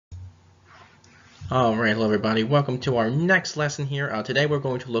Alright, hello everybody. Welcome to our next lesson here. Today we're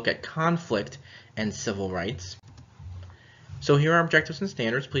going to look at conflict and civil rights. So here are objectives and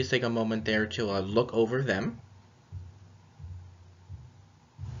standards. Please take a moment there to look over them.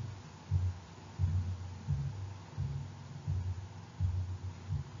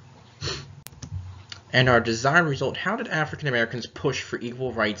 And our desired result: how did African Americans push for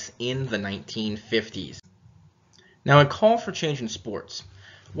equal rights in the 1950s? Now, a call for change in sports.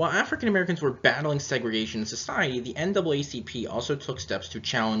 While African Americans were battling segregation in society, the NAACP also took steps to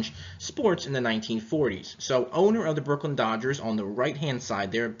challenge sports in the 1940s. So, owner of the Brooklyn Dodgers on the right-hand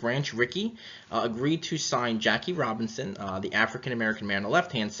side there, Branch Rickey, agreed to sign Jackie Robinson, the African American man on the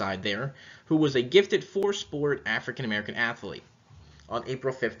left-hand side there, who was a gifted four-sport African American athlete. On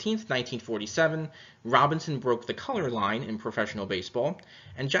April 15, 1947, Robinson broke the color line in professional baseball,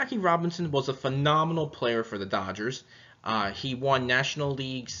 and Jackie Robinson was a phenomenal player for the Dodgers. He won National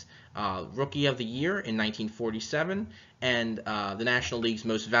League's Rookie of the Year in 1947 and the National League's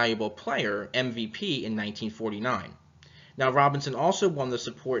Most Valuable Player, MVP, in 1949. Now, Robinson also won the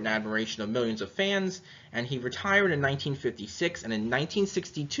support and admiration of millions of fans, and he retired in 1956, and in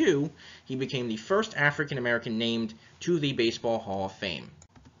 1962, he became the first African American named to the Baseball Hall of Fame.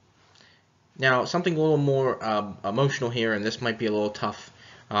 Now, something a little more emotional here, and this might be a little tough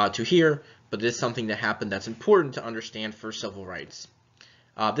to hear, but it is something that happened that's important to understand for civil rights.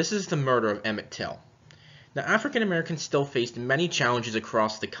 This is the murder of Emmett Till. Now, African Americans still faced many challenges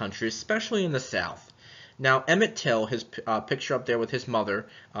across the country, especially in the South. Now, Emmett Till, his picture up there with his mother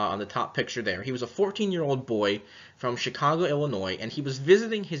on the top picture there, he was a 14-year-old boy from Chicago, Illinois, and he was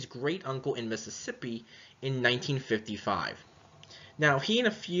visiting his great-uncle in Mississippi in 1955. Now, he and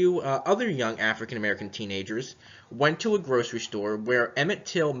a few other young African-American teenagers went to a grocery store where Emmett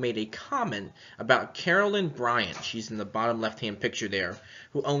Till made a comment about Carolyn Bryant, she's in the bottom left-hand picture there,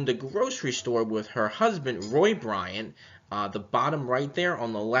 who owned a grocery store with her husband, Roy Bryant. The bottom right there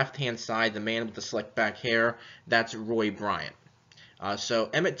on the left-hand side, the man with the slick back hair, that's Roy Bryant. So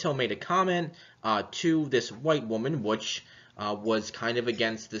Emmett Till made a comment to this white woman, which was kind of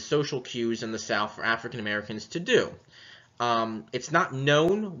against the social cues in the South for African Americans to do. It's not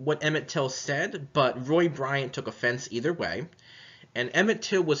known what Emmett Till said, but Roy Bryant took offense either way. And Emmett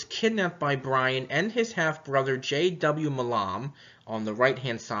Till was kidnapped by Bryant and his half-brother J.W. Milam on the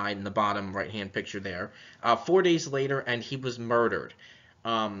right-hand side in the bottom right-hand picture there, 4 days later, and he was murdered.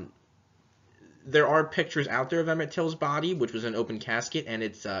 There are pictures out there of Emmett Till's body, which was an open casket, and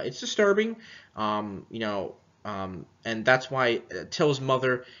it's disturbing, and that's why Till's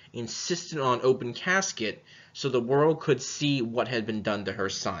mother insisted on an open casket so the world could see what had been done to her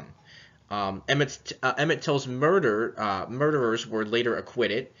son. Emmett Till's murderers were later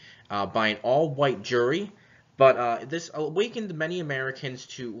acquitted by an all-white jury, but this awakened many Americans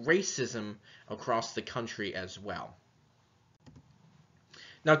to racism across the country as well.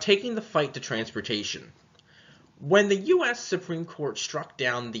 Now, taking the fight to transportation. When the U.S. Supreme Court struck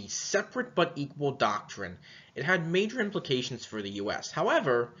down the separate but equal doctrine, it had major implications for the U.S.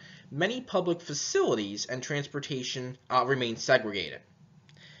 However, many public facilities and transportation remained segregated.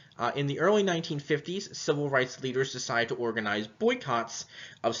 In the early 1950s, civil rights leaders decided to organize boycotts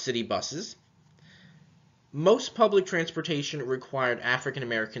of city buses. Most public transportation required African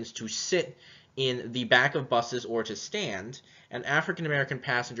Americans to sit in the back of buses or to stand, and African American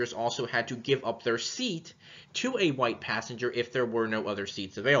passengers also had to give up their seat to a white passenger if there were no other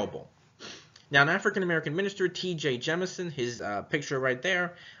seats available. Now, an African American minister, T.J. Jemison, his picture right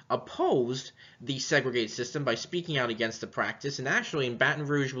there, opposed the segregated system by speaking out against the practice, and actually in Baton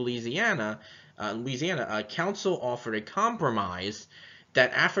Rouge, Louisiana, council offered a compromise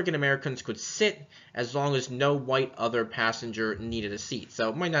that African Americans could sit as long as no white other passenger needed a seat. So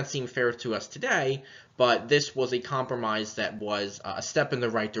it might not seem fair to us today, but this was a compromise that was a step in the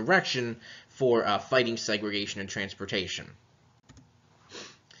right direction for fighting segregation in transportation.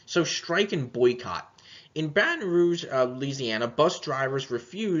 So strike and boycott. In Baton Rouge, Louisiana, bus drivers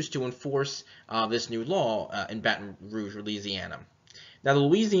refused to enforce this new law in Baton Rouge, Louisiana. Now, the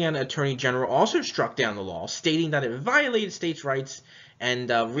Louisiana Attorney General also struck down the law, stating that it violated states' rights and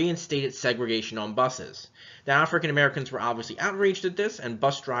reinstated segregation on buses. Now, African Americans were obviously outraged at this, and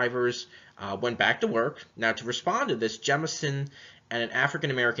bus drivers went back to work. Now, to respond to this, Jemison and an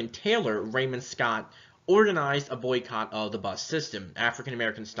African American tailor, Raymond Scott, organized a boycott of the bus system. African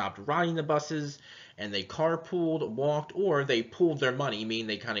Americans stopped riding the buses, and they carpooled, walked, or they pooled their money, meaning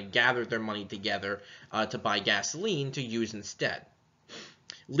they kind of gathered their money together to buy gasoline to use instead.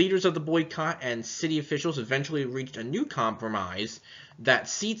 Leaders of the boycott and city officials eventually reached a new compromise that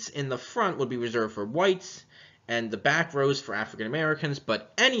seats in the front would be reserved for whites and the back rows for African Americans,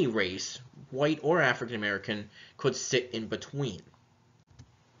 but any race white or African American, could sit in between.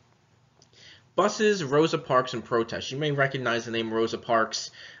 Buses, Rosa Parks, and protests. You may recognize the name Rosa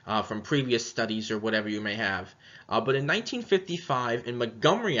Parks from previous studies or whatever you may have. But in 1955, in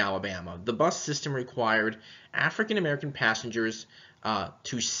Montgomery, Alabama, the bus system required African American passengers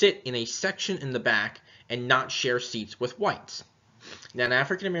to sit in a section in the back and not share seats with whites. Now, an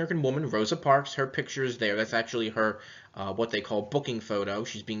African American woman, Rosa Parks, her picture is there. That's actually her, what they call booking photo.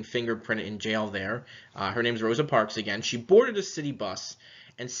 She's being fingerprinted in jail there. Her name's Rosa Parks again. She boarded a city bus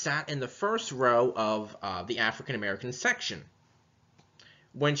and sat in the first row of the African American section.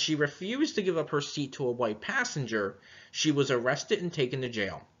 When she refused to give up her seat to a white passenger, she was arrested and taken to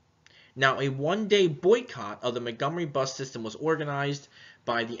jail. Now, a one-day boycott of the Montgomery bus system was organized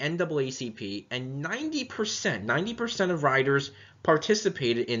by the NAACP, and 90% of riders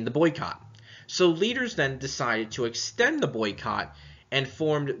participated in the boycott. So leaders then decided to extend the boycott and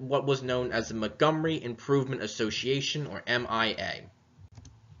formed what was known as the Montgomery Improvement Association, or MIA.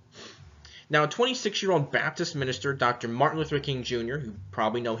 Now, a 26-year-old Baptist minister, Dr. Martin Luther King Jr., you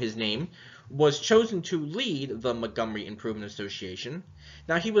probably know his name, was chosen to lead the Montgomery Improvement Association.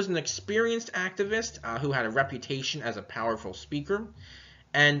 Now, he was an experienced activist who had a reputation as a powerful speaker,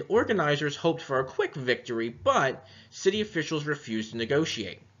 and organizers hoped for a quick victory, but city officials refused to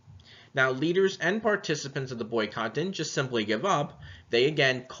negotiate. Now, leaders and participants of the boycott didn't just simply give up. They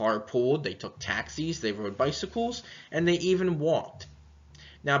again carpooled, they took taxis, they rode bicycles, and they even walked.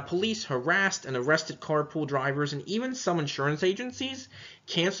 Now, police harassed and arrested carpool drivers, and even some insurance agencies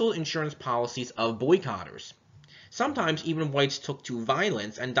canceled insurance policies of boycotters. Sometimes even whites took to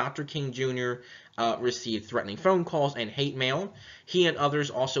violence, and Dr. King Jr. Received threatening phone calls and hate mail. He and others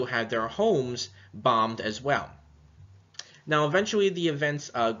also had their homes bombed as well. Now, eventually the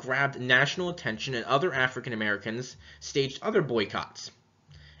events grabbed national attention, and other African Americans staged other boycotts.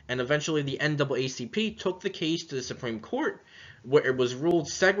 And eventually the NAACP took the case to the Supreme Court, where it was ruled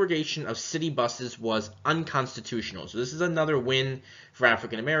segregation of city buses was unconstitutional. So this is another win for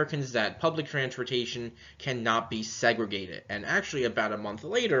African Americans, that public transportation cannot be segregated. And actually about a month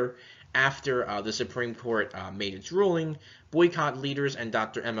later, after the Supreme Court made its ruling, boycott leaders and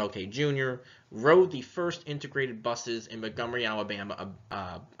Dr. MLK Jr. rode the first integrated buses in Montgomery, Alabama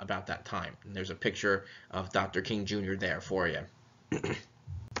about that time. And there's a picture of Dr. King Jr. there for you.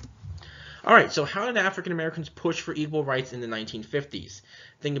 All right, so how did African Americans push for equal rights in the 1950s?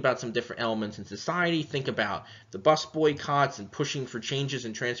 Think about some different elements in society. Think about the bus boycotts and pushing for changes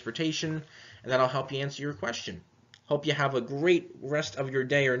in transportation, and that'll help you answer your question. Hope you have a great rest of your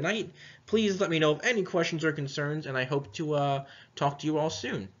day or night. Please let me know of any questions or concerns, and I hope to talk to you all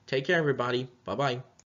soon. Take care, everybody. Bye-bye.